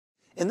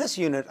In this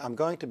unit, I'm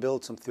going to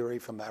build some theory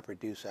from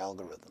MapReduce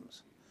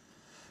algorithms.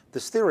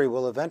 This theory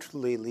will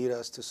eventually lead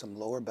us to some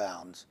lower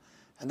bounds,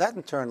 and that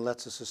in turn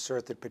lets us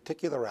assert that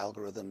particular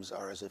algorithms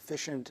are as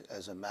efficient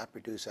as a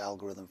MapReduce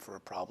algorithm for a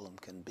problem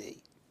can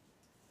be.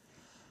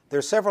 There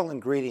are several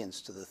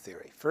ingredients to the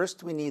theory.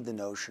 First, we need the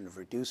notion of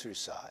reducer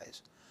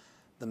size,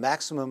 the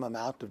maximum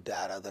amount of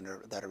data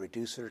that a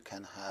reducer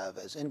can have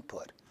as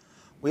input.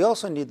 We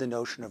also need the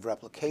notion of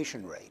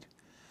replication rate,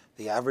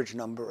 the average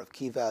number of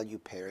key-value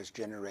pairs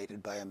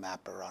generated by a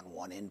mapper on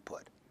one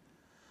input.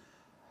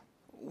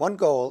 One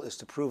goal is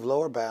to prove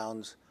lower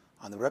bounds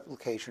on the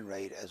replication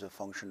rate as a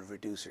function of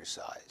reducer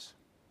size.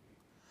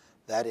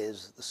 That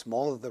is, the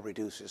smaller the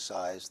reducer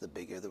size, the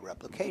bigger the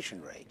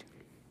replication rate.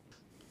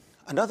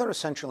 Another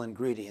essential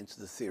ingredient to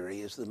the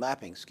theory is the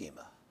mapping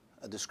schema,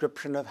 a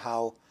description of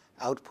how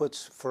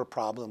outputs for a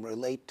problem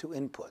relate to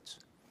inputs.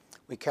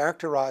 We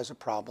characterize a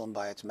problem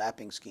by its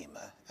mapping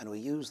schema, and we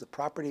use the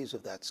properties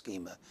of that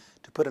schema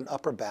to put an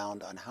upper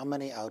bound on how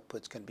many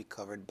outputs can be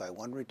covered by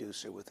one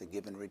reducer with a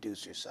given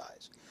reducer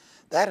size.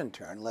 That, in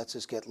turn, lets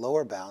us get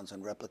lower bounds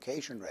on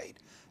replication rate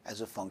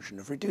as a function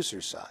of reducer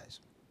size.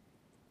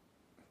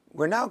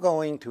 We're now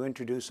going to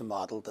introduce a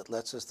model that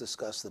lets us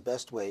discuss the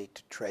best way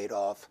to trade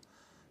off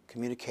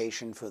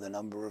communication for the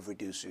number of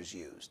reducers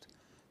used.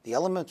 The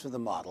elements of the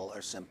model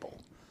are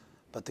simple,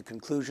 but the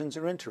conclusions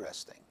are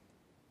interesting.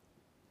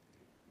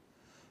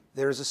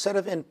 There is a set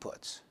of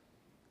inputs.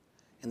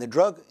 In the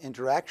drug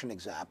interaction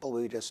example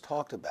we just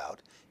talked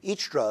about,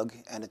 each drug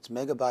and its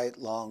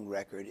megabyte-long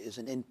record is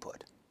an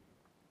input.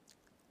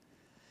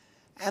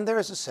 And there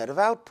is a set of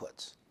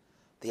outputs.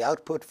 The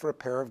output for a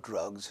pair of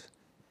drugs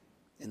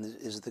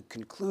is the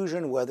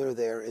conclusion whether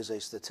there is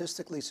a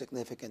statistically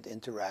significant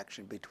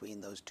interaction between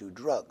those two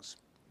drugs.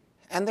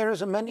 And there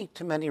is a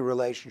many-to-many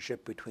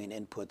relationship between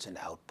inputs and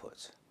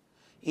outputs.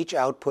 Each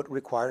output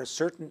requires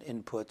certain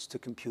inputs to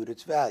compute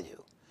its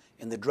value.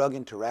 In the drug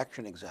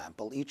interaction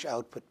example, each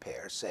output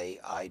pair, say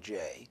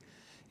ij,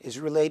 is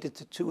related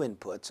to two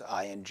inputs,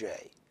 I and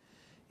j.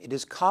 It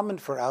is common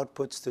for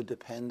outputs to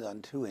depend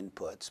on two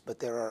inputs, but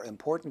there are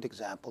important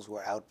examples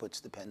where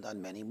outputs depend on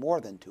many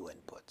more than two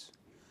inputs.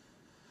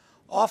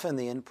 Often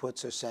the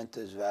inputs are sent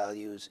as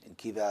values in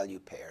key-value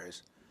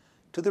pairs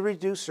to the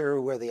reducer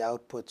where the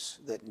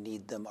outputs that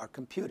need them are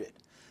computed.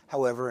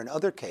 However, in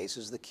other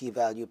cases, the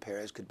key-value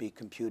pairs could be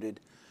computed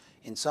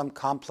in some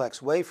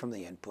complex way from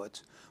the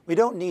inputs. We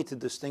don't need to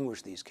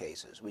distinguish these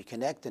cases. We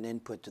connect an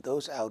input to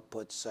those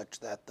outputs such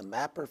that the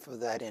mapper for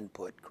that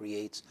input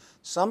creates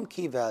some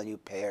key-value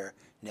pair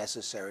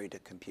necessary to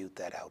compute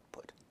that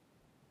output.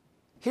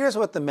 Here's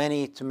what the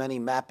many-to-many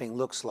mapping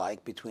looks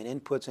like between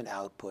inputs and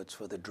outputs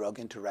for the drug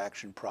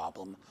interaction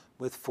problem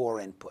with 4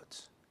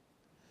 inputs.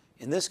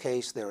 In this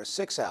case, there are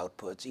 6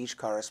 outputs, each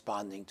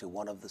corresponding to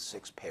one of the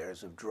 6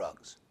 pairs of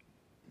drugs.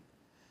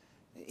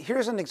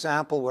 Here's an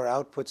example where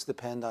outputs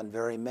depend on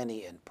very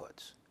many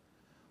inputs.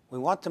 We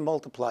want to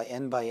multiply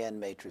n by n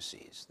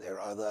matrices. There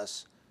are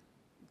thus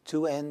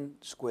 2n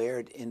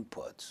squared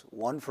inputs,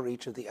 one for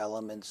each of the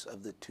elements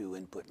of the 2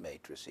 input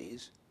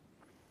matrices,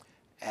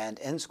 and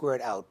n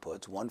squared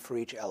outputs, one for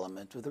each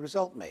element of the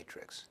result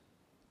matrix.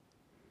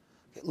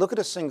 Okay, look at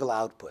a single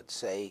output,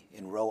 say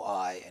in row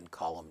I and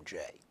column j.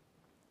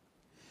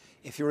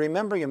 If you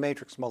remember your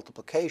matrix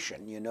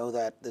multiplication, you know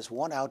that this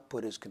one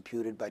output is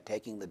computed by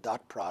taking the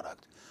dot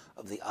product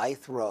of the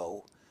ith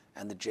row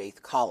and the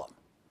jth column.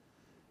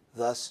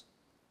 Thus,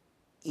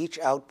 each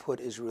output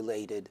is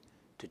related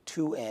to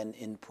 2n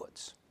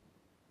inputs.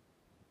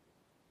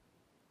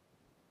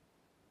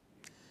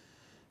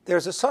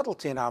 There's a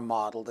subtlety in our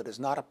model that is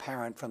not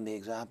apparent from the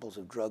examples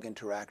of drug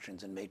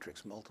interactions and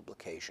matrix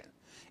multiplication.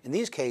 In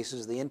these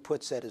cases, the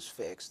input set is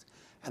fixed,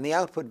 and the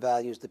output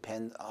values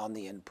depend on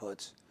the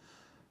inputs,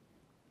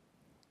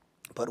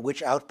 but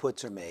which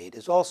outputs are made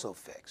is also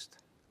fixed.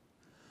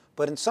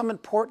 But in some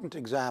important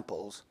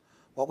examples,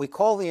 what we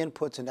call the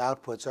inputs and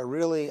outputs are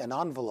really an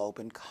envelope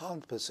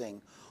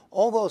encompassing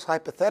all those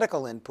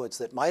hypothetical inputs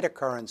that might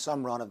occur in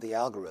some run of the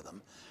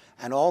algorithm,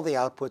 and all the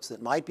outputs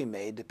that might be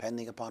made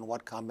depending upon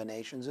what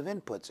combinations of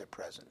inputs are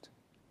present.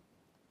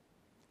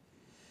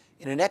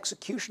 In an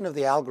execution of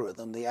the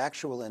algorithm, the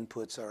actual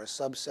inputs are a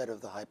subset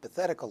of the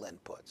hypothetical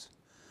inputs.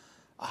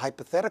 A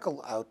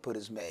hypothetical output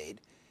is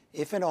made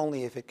if and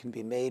only if it can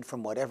be made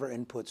from whatever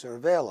inputs are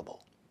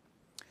available.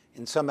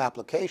 In some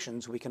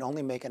applications, we can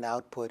only make an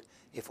output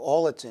if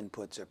all its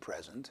inputs are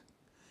present,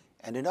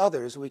 and in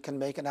others, we can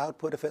make an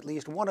output if at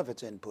least one of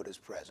its input is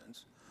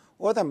present,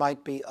 or there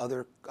might be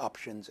other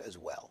options as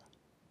well.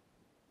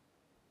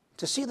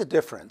 To see the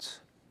difference,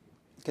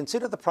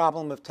 consider the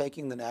problem of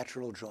taking the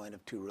natural join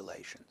of 2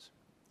 relations,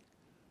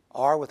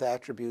 R with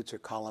attributes or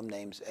column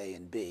names A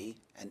and B,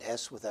 and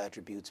S with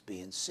attributes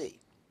B and C.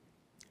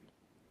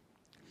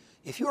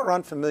 If you are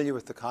unfamiliar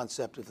with the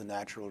concept of the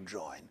natural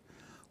join,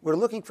 we're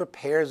looking for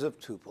pairs of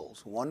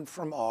tuples, one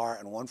from R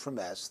and one from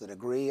S, that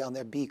agree on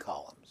their B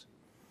columns.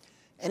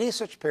 Any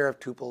such pair of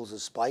tuples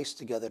is spliced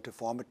together to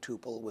form a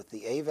tuple with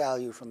the A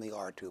value from the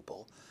R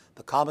tuple,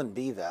 the common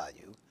B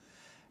value,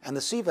 and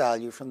the C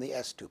value from the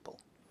S tuple.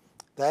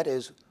 That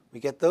is, we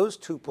get those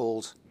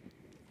tuples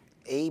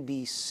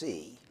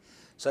ABC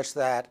such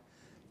that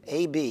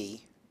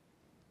AB,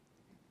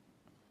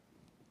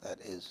 that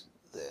is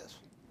this,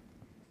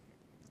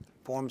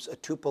 forms a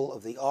tuple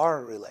of the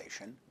R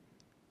relation,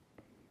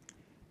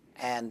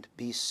 and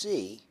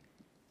BC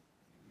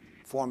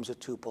forms a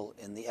tuple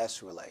in the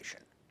S relation.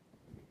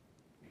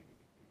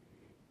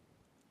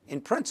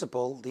 In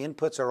principle, the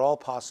inputs are all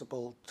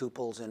possible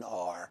tuples in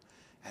R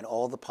and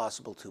all the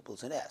possible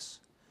tuples in S.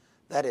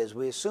 That is,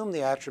 we assume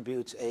the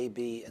attributes A,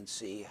 B, and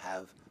C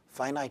have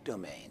finite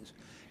domains,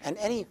 and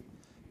any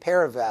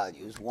pair of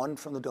values, one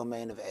from the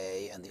domain of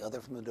A and the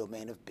other from the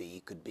domain of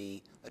B, could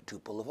be a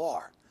tuple of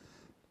R.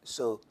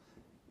 So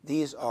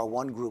these are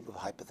one group of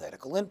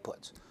hypothetical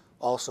inputs.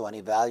 Also,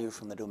 any value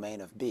from the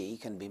domain of B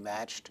can be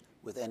matched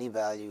with any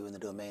value in the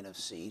domain of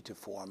C to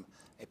form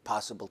a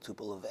possible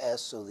tuple of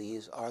S, so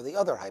these are the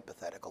other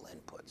hypothetical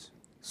inputs.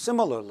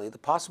 Similarly, the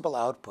possible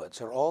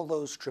outputs are all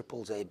those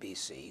triples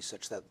ABC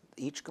such that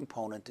each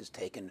component is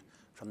taken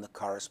from the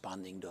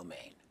corresponding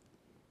domain.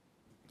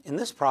 In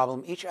this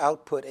problem, each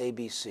output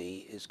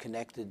ABC is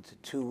connected to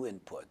two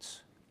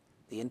inputs,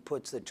 the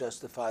inputs that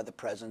justify the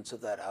presence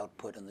of that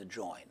output in the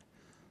join.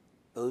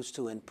 Those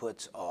two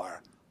inputs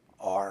are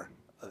R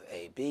of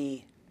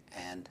AB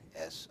and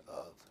S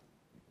of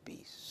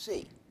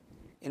BC.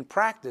 In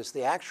practice,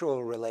 the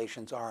actual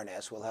relations R and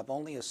S will have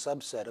only a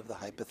subset of the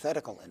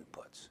hypothetical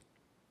inputs.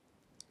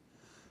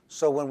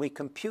 So when we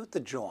compute the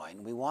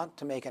join, we want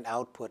to make an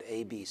output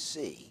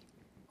ABC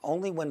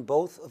only when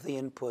both of the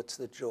inputs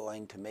that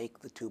join to make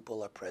the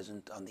tuple are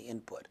present on the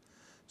input.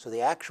 So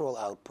the actual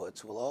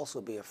outputs will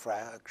also be a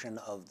fraction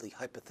of the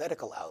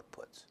hypothetical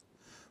outputs.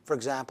 For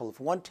example, if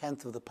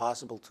 1/10 of the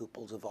possible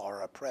tuples of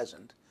R are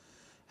present,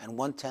 and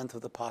 1/10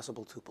 of the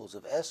possible tuples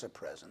of S are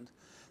present,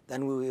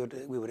 then we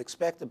would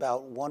expect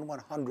about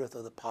 1/100th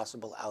of the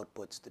possible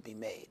outputs to be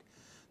made.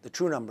 The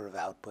true number of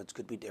outputs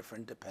could be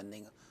different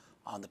depending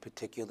on the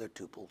particular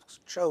tuples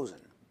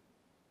chosen.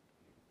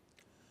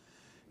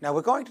 Now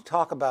we're going to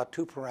talk about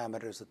two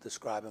parameters that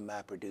describe a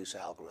MapReduce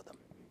algorithm.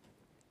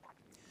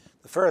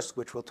 The first,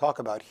 which we'll talk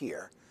about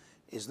here,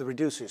 is the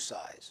reducer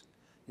size.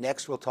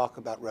 Next, we'll talk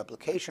about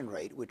replication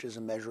rate, which is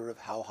a measure of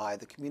how high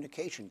the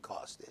communication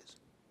cost is.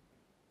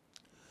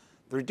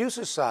 The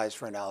reducer size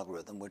for an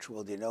algorithm, which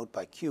we'll denote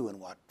by Q in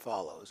what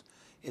follows,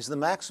 is the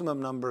maximum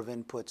number of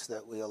inputs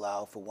that we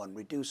allow for one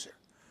reducer.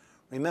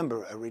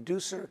 Remember, a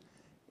reducer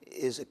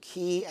is a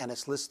key and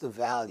its list of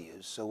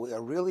values, so we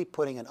are really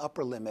putting an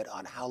upper limit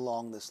on how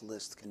long this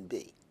list can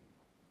be.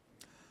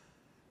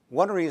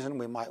 One reason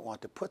we might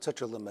want to put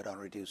such a limit on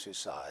reducer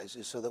size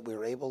is so that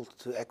we're able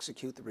to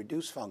execute the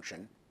reduce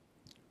function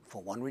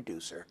for one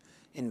reducer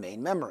in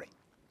main memory.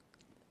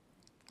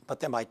 But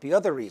there might be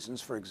other reasons.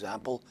 For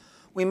example,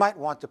 we might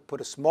want to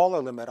put a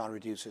smaller limit on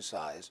reducer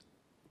size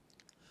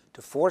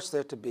to force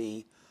there to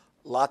be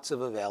lots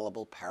of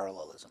available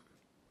parallelism.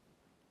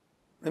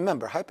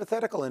 Remember,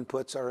 hypothetical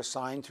inputs are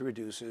assigned to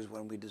reducers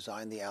when we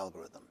design the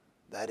algorithm.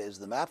 That is,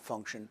 the map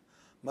function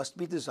must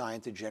be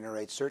designed to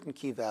generate certain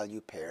key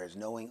value pairs,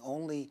 knowing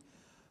only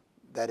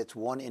that its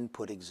one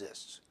input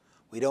exists.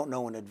 We don't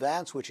know in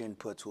advance which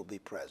inputs will be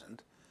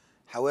present.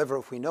 However,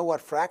 if we know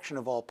what fraction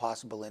of all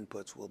possible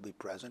inputs will be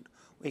present,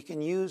 we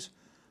can use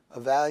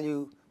a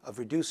value of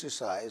reducer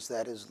size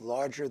that is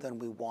larger than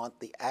we want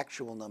the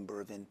actual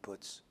number of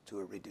inputs to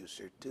a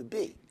reducer to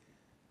be.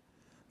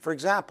 For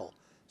example,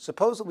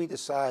 suppose that we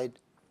decide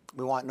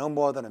we want no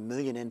more than 1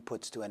 million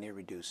inputs to any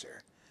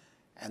reducer,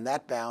 and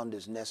that bound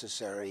is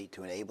necessary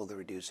to enable the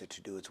reducer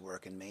to do its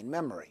work in main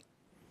memory.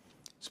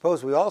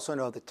 Suppose we also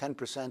know that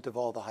 10% of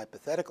all the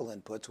hypothetical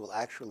inputs will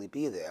actually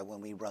be there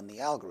when we run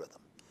the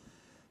algorithm.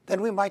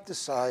 Then we might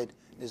design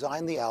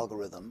the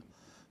algorithm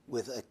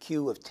with a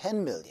Q of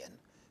 10 million,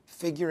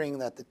 figuring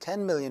that the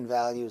 10 million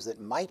values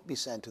that might be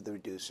sent to the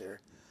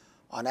reducer,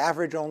 on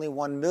average only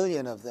 1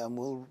 million of them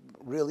will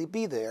really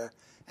be there,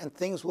 and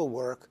things will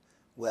work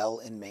well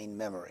in main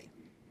memory.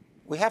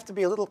 We have to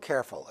be a little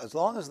careful. As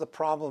long as the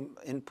problem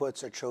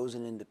inputs are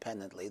chosen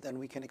independently, then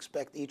we can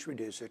expect each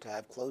reducer to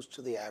have close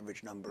to the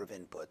average number of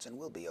inputs, and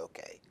we'll be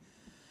okay.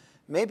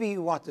 Maybe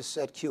you want to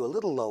set Q a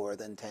little lower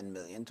than 10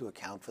 million to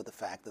account for the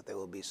fact that there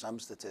will be some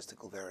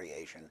statistical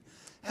variation,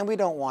 and we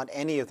don't want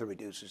any of the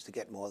reducers to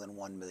get more than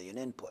 1 million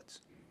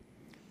inputs.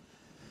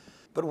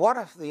 But what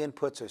if the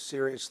inputs are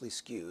seriously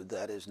skewed,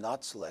 that is,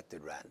 not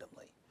selected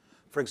randomly?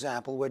 For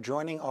example, we're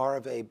joining R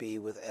of AB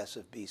with S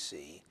of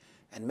BC,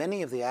 and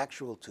many of the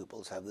actual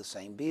tuples have the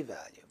same B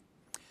value.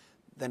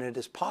 Then it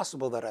is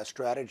possible that our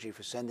strategy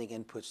for sending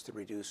inputs to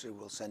reducer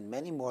will send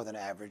many more than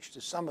average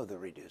to some of the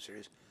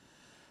reducers,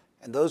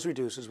 and those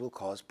reducers will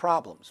cause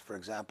problems. For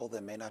example, they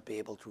may not be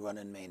able to run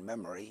in main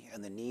memory,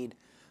 and the need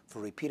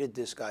for repeated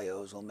disk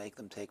IOs will make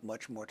them take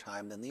much more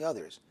time than the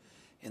others.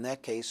 In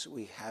that case,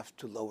 we have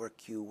to lower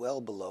Q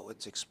well below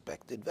its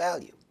expected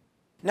value.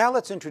 Now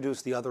let's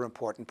introduce the other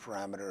important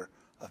parameter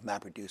of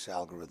MapReduce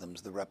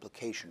algorithms, the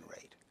replication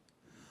rate.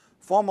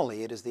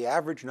 Formally, it is the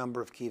average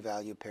number of key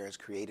value pairs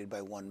created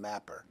by one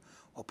mapper,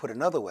 or put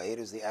another way, it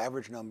is the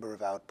average number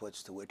of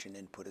outputs to which an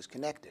input is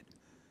connected.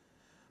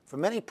 For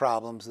many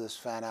problems, this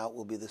fan-out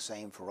will be the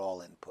same for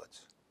all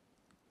inputs.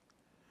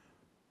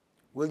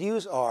 We'll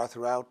use R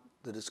throughout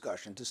the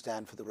discussion to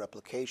stand for the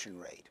replication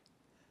rate,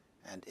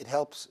 and it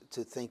helps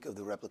to think of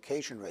the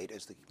replication rate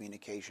as the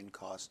communication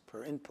cost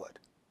per input.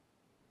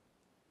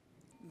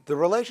 The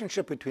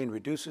relationship between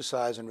reducer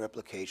size and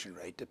replication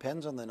rate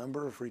depends on the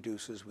number of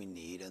reducers we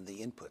need and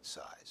the input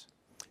size.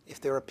 If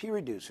there are p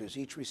reducers,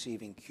 each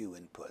receiving q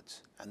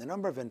inputs, and the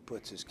number of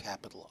inputs is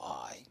capital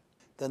I,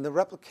 then the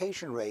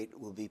replication rate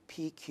will be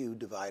pq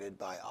divided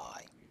by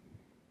I.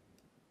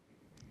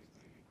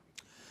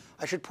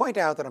 I should point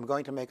out that I'm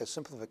going to make a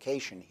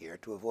simplification here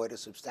to avoid a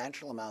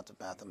substantial amount of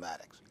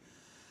mathematics.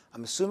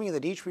 I'm assuming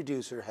that each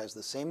reducer has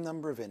the same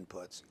number of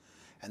inputs,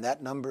 and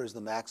that number is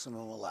the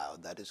maximum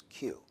allowed, that is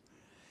q.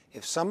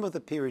 If some of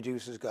the p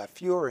reducers got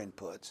fewer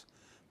inputs,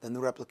 then the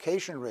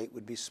replication rate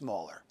would be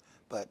smaller,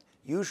 but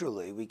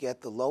usually we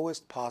get the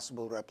lowest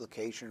possible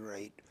replication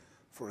rate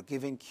for a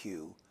given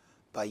q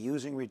by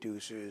using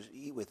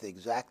reducers with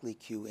exactly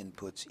q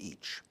inputs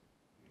each.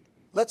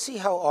 Let's see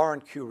how R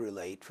and Q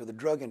relate for the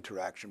drug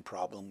interaction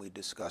problem we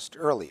discussed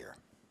earlier.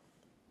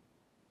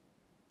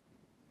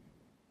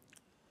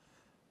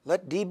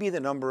 Let D be the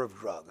number of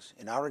drugs.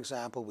 In our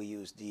example, we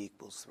use D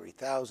equals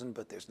 3,000,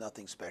 but there's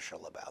nothing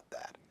special about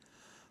that.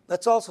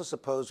 Let's also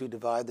suppose we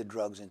divide the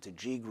drugs into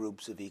G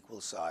groups of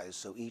equal size,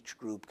 so each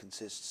group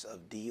consists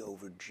of D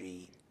over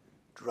G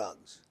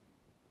drugs.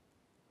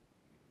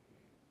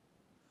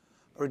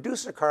 A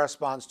reducer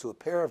corresponds to a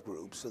pair of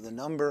groups, so the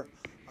number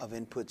of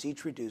inputs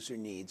each reducer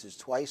needs is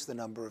twice the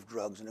number of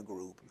drugs in a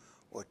group,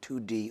 or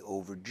 2D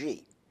over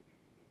G.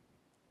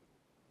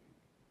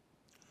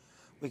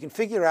 We can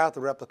figure out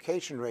the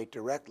replication rate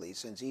directly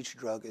since each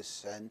drug is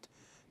sent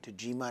to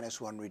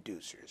G-1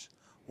 reducers,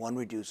 one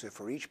reducer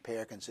for each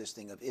pair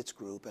consisting of its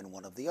group and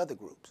one of the other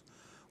groups.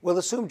 We'll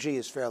assume G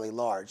is fairly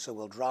large, so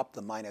we'll drop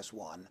the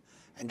 -1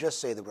 and just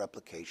say the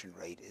replication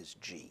rate is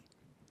G.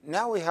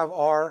 Now we have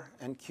R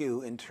and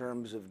Q in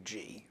terms of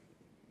G.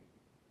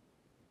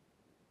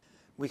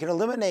 We can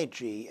eliminate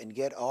G and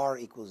get R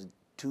equals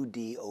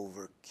 2D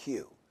over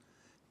Q.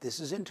 This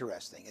is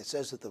interesting. It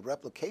says that the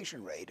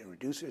replication rate and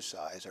reducer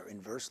size are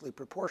inversely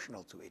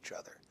proportional to each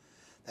other.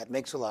 That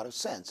makes a lot of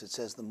sense. It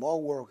says the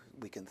more work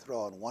we can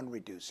throw on one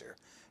reducer,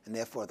 and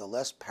therefore the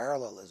less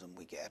parallelism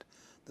we get,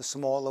 the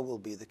smaller will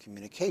be the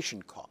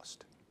communication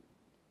cost.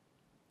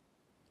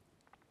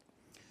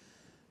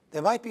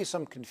 There might be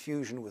some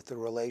confusion with the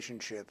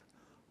relationship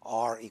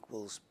R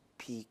equals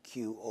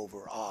PQ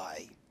over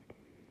I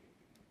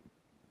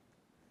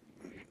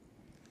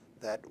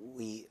that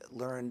we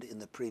learned in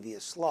the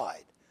previous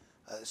slide.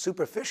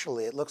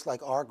 Superficially, it looks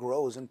like R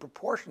grows in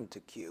proportion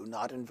to Q,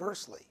 not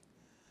inversely.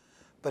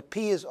 But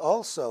P is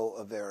also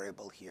a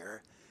variable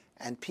here,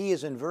 and P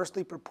is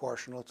inversely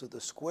proportional to the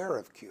square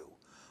of Q.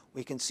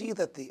 We can see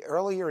that the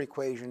earlier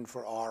equation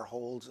for R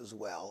holds as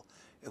well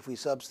if we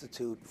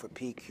substitute for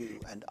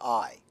PQ and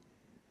I.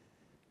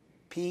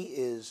 P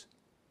is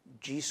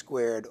G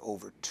squared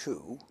over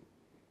 2,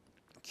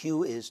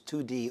 Q is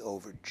 2D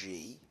over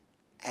G,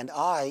 and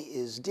I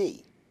is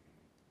D.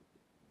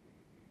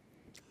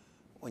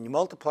 When you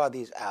multiply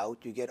these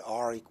out, you get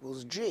R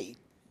equals G,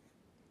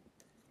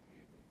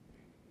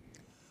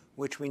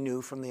 which we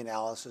knew from the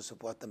analysis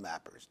of what the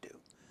mappers do.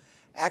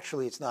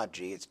 Actually, it's not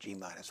G, it's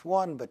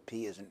G-1, but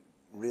P isn't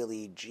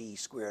really G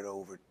squared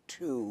over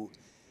 2.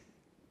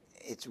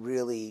 It's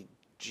really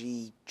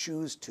G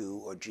choose 2,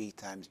 or G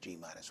times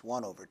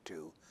G-1 over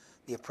 2.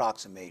 The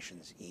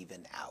approximations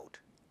even out.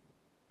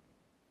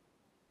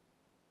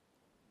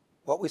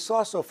 What we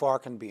saw so far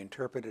can be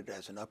interpreted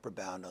as an upper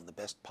bound on the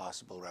best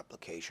possible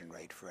replication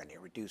rate for any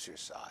reducer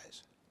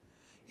size.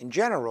 In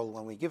general,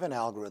 when we give an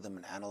algorithm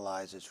and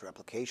analyze its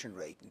replication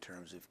rate in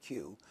terms of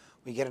Q,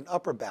 we get an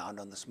upper bound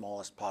on the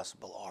smallest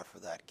possible R for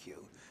that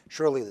Q.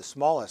 Surely the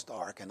smallest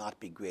R cannot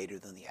be greater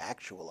than the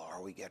actual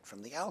R we get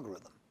from the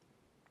algorithm.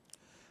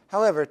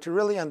 However, to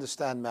really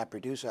understand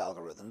MapReduce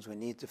algorithms, we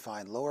need to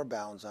find lower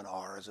bounds on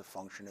R as a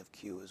function of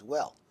Q as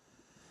well.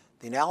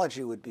 The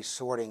analogy would be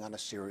sorting on a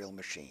serial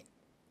machine.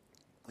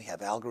 We have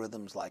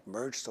algorithms like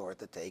merge sort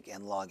that take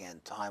n log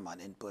n time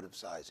on input of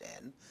size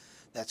n.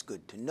 That's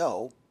good to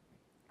know,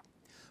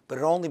 but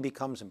it only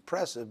becomes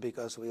impressive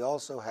because we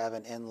also have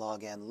an n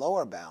log n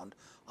lower bound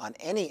on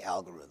any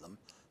algorithm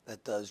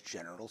that does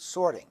general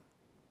sorting.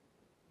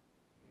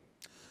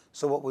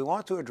 So what we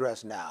want to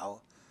address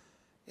now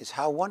is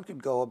how one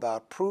could go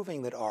about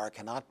proving that R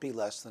cannot be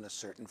less than a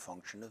certain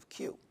function of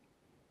Q.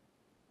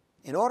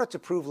 In order to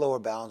prove lower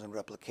bounds and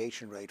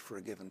replication rate for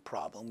a given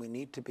problem, we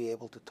need to be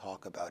able to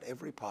talk about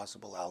every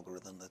possible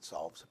algorithm that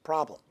solves a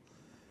problem.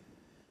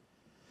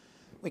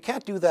 We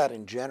can't do that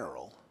in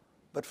general,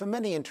 but for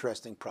many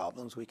interesting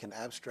problems, we can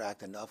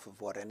abstract enough of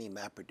what any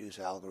MapReduce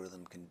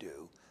algorithm can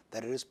do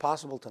that it is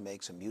possible to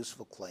make some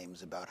useful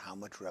claims about how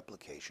much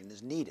replication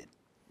is needed.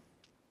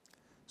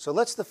 So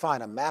let's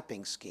define a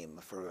mapping scheme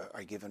for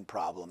a given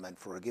problem and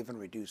for a given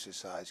reducer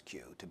size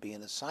Q to be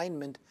an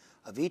assignment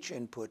of each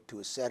input to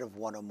a set of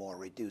one or more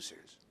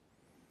reducers.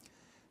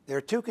 There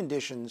are two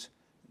conditions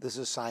this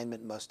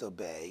assignment must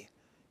obey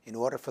in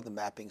order for the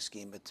mapping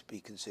schema to be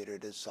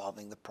considered as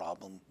solving the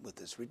problem with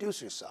this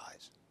reducer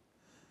size.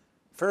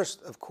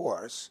 First, of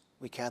course,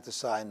 we can't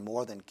assign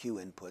more than q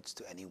inputs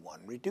to any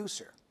one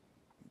reducer.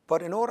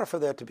 But in order for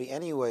there to be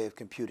any way of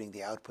computing the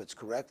outputs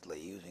correctly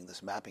using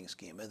this mapping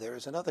schema, there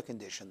is another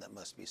condition that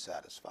must be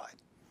satisfied.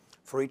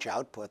 For each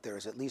output, there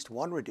is at least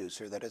one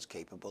reducer that is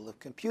capable of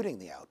computing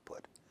the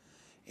output.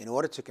 In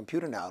order to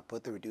compute an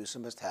output, the reducer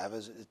must have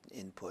as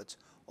inputs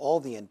all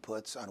the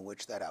inputs on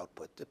which that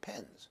output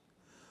depends.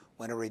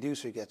 When a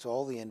reducer gets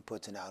all the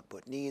inputs an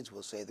output needs,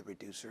 we'll say the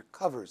reducer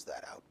covers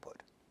that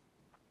output.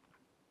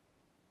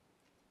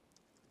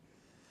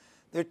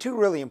 There are two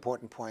really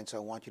important points I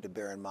want you to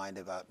bear in mind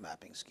about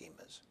mapping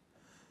schemas.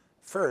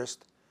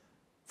 First,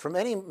 from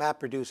any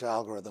MapReduce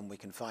algorithm, we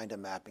can find a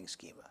mapping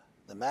schema.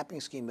 The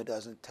mapping schema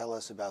doesn't tell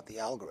us about the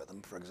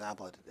algorithm. For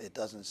example, it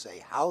doesn't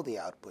say how the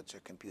outputs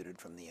are computed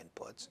from the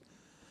inputs.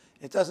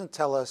 It doesn't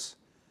tell us,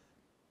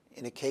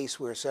 in a case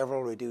where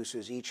several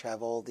reducers each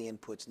have all the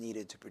inputs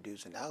needed to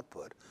produce an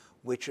output,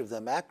 which of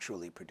them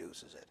actually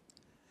produces it.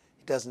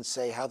 It doesn't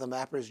say how the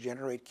mappers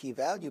generate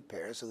key-value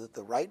pairs so that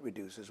the right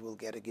reducers will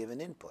get a given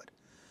input.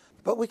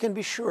 But we can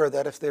be sure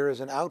that if there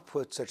is an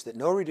output such that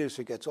no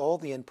reducer gets all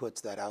the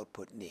inputs that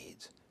output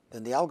needs,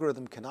 then the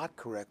algorithm cannot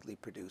correctly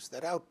produce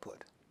that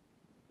output.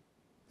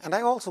 And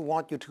I also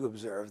want you to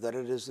observe that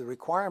it is the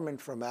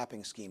requirement for a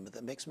mapping schema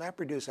that makes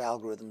MapReduce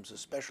algorithms a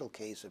special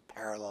case of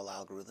parallel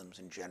algorithms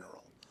in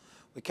general.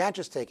 We can't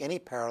just take any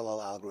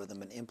parallel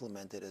algorithm and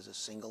implement it as a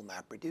single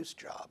MapReduce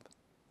job.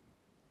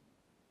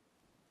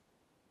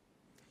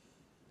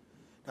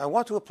 Now, I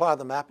want to apply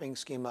the mapping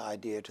schema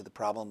idea to the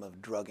problem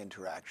of drug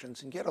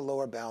interactions and get a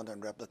lower bound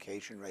on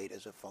replication rate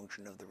as a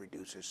function of the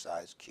reducer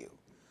size q.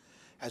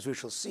 As we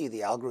shall see,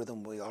 the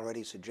algorithm we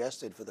already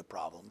suggested for the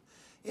problem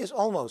is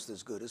almost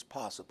as good as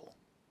possible.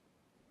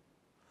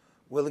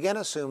 We'll again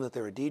assume that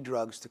there are d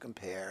drugs to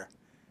compare,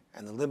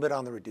 and the limit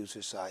on the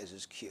reducer size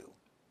is q.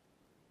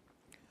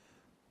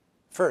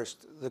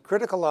 First, the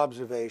critical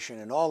observation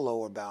in all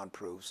lower bound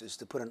proofs is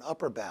to put an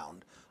upper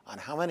bound on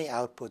how many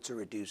outputs a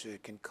reducer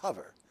can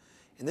cover.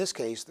 In this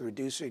case, the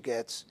reducer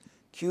gets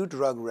q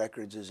drug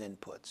records as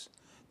inputs.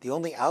 The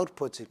only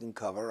outputs it can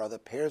cover are the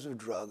pairs of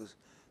drugs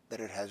that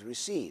it has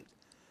received.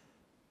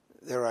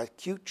 There are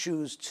q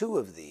choose 2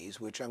 of these,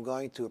 which I'm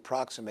going to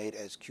approximate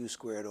as q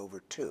squared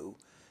over 2.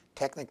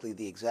 Technically,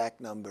 the exact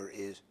number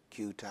is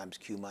q times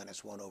q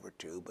minus 1 over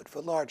 2, but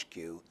for large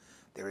q,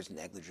 there is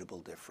negligible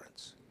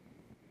difference.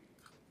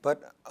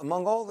 But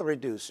among all the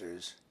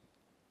reducers,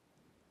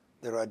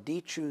 there are d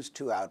choose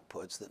 2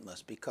 outputs that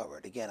must be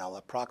covered. Again, I'll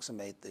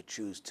approximate the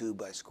choose 2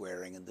 by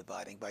squaring and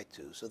dividing by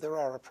 2. So there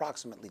are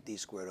approximately d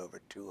squared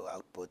over 2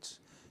 outputs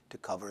to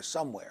cover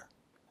somewhere.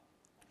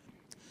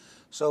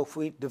 So if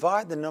we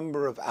divide the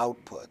number of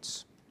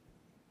outputs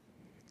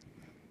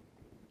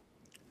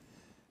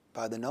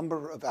by the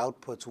number of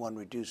outputs one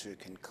reducer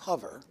can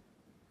cover,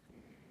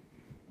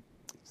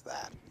 it's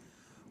that,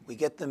 we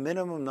get the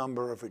minimum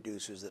number of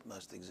reducers that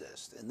must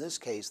exist. In this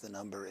case, the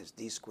number is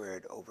d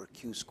squared over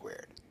q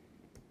squared.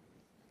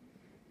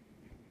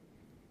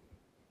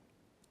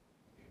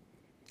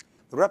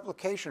 The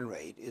replication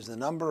rate is the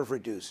number of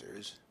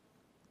reducers,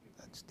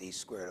 that's d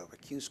squared over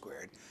q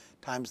squared,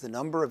 times the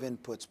number of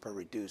inputs per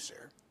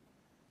reducer,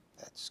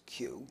 that's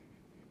q,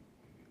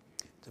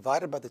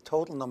 divided by the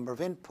total number of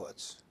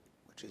inputs,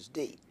 which is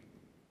d.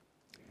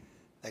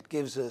 That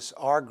gives us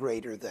r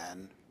greater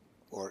than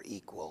or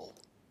equal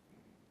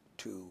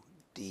to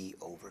d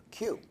over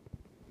q.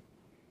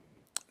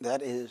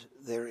 That is,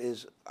 there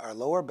is our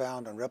lower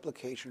bound on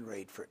replication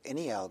rate for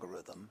any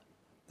algorithm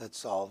that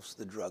solves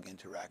the drug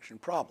interaction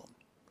problem.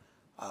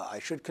 I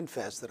should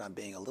confess that I'm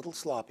being a little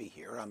sloppy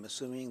here. I'm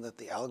assuming that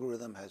the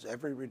algorithm has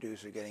every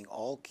reducer getting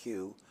all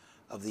q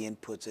of the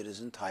inputs it is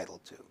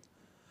entitled to.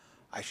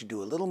 I should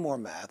do a little more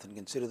math and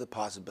consider the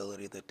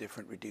possibility that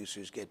different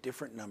reducers get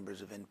different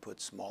numbers of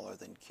inputs smaller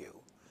than q.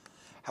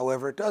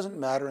 However, it doesn't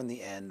matter in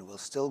the end. We'll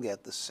still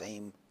get the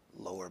same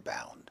lower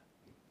bound.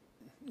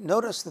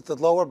 Notice that the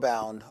lower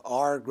bound,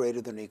 r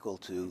greater than or equal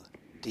to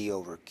d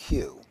over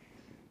q,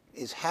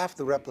 is half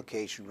the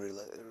replication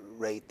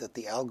rate that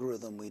the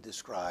algorithm we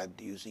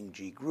described using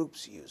G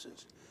groups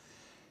uses.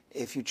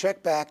 If you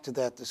check back to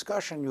that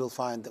discussion, you'll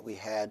find that we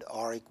had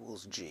r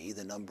equals g,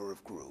 the number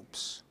of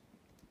groups,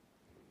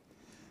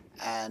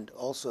 and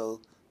also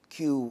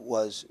q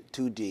was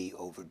 2d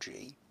over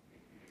g.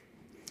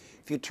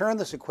 If you turn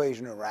this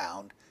equation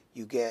around,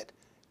 you get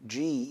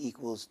g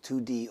equals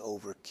 2d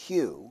over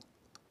q,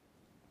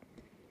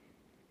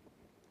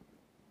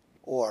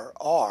 or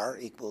r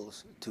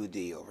equals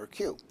 2d over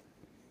q,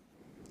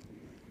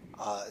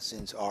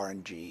 since r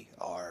and g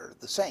are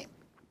the same.